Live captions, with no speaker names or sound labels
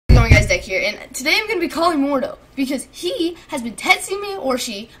here, and today I'm going to be calling Morto, because he has been texting me, or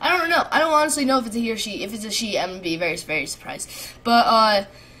she, I don't know, I don't honestly know if it's a he or she. If it's a she, I'm going to be very, very surprised, but,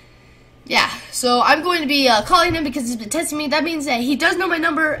 yeah, so I'm going to be, calling him because he's been texting me. That means that he does know my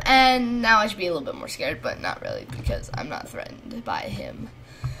number, and now I should be a little bit more scared, but not really, because I'm not threatened by him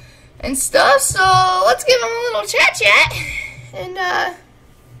and stuff, so let's give him a little chat, and,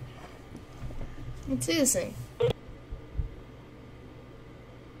 let's see this thing.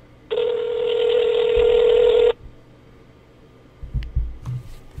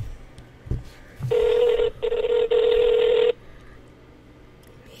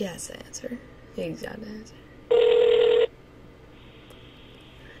 He has to answer. He's got to answer.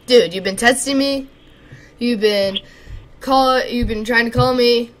 Dude, you've been texting me. You've been trying to call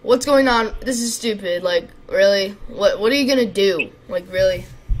me. What's going on? This is stupid. Like, really? What are you gonna do? Like, really?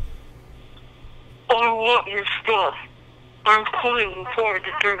 I want your stuff. I'm coming for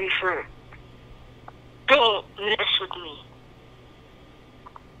the 31st. Don't mess with me.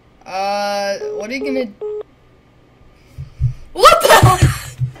 What are you gonna... What the...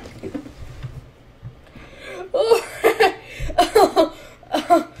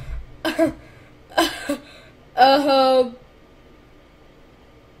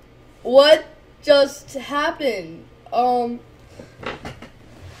 What just happened? What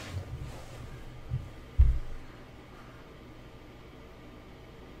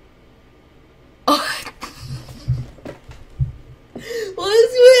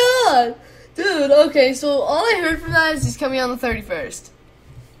is going on? Dude, okay, so all I heard from that is he's coming on the 31st.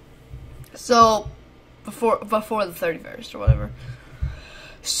 So, before the 31st or whatever.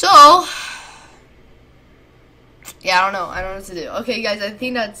 So, yeah, I don't know what to do. Okay, guys, I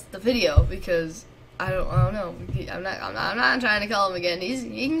think that's the video because I don't know. I'm not trying to call him again.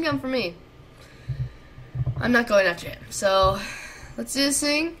 He can come for me. I'm not going after him. So, let's do this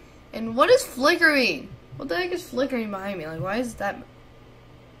thing. And what is flickering? What the heck is flickering behind me? Like, why is that?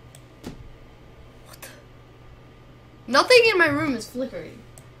 What the? Nothing in my room is flickering.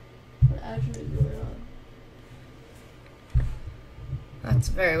 What actually is going on? That's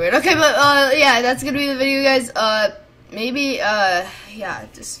very weird. Okay, but, yeah, that's gonna be the video, guys. Maybe, yeah,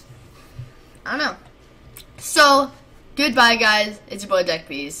 just, I don't know. So, goodbye, guys. It's your boy, Deck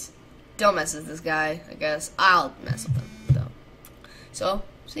Peace. Don't mess with this guy, I guess. I'll mess with him, though. So,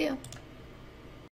 see ya.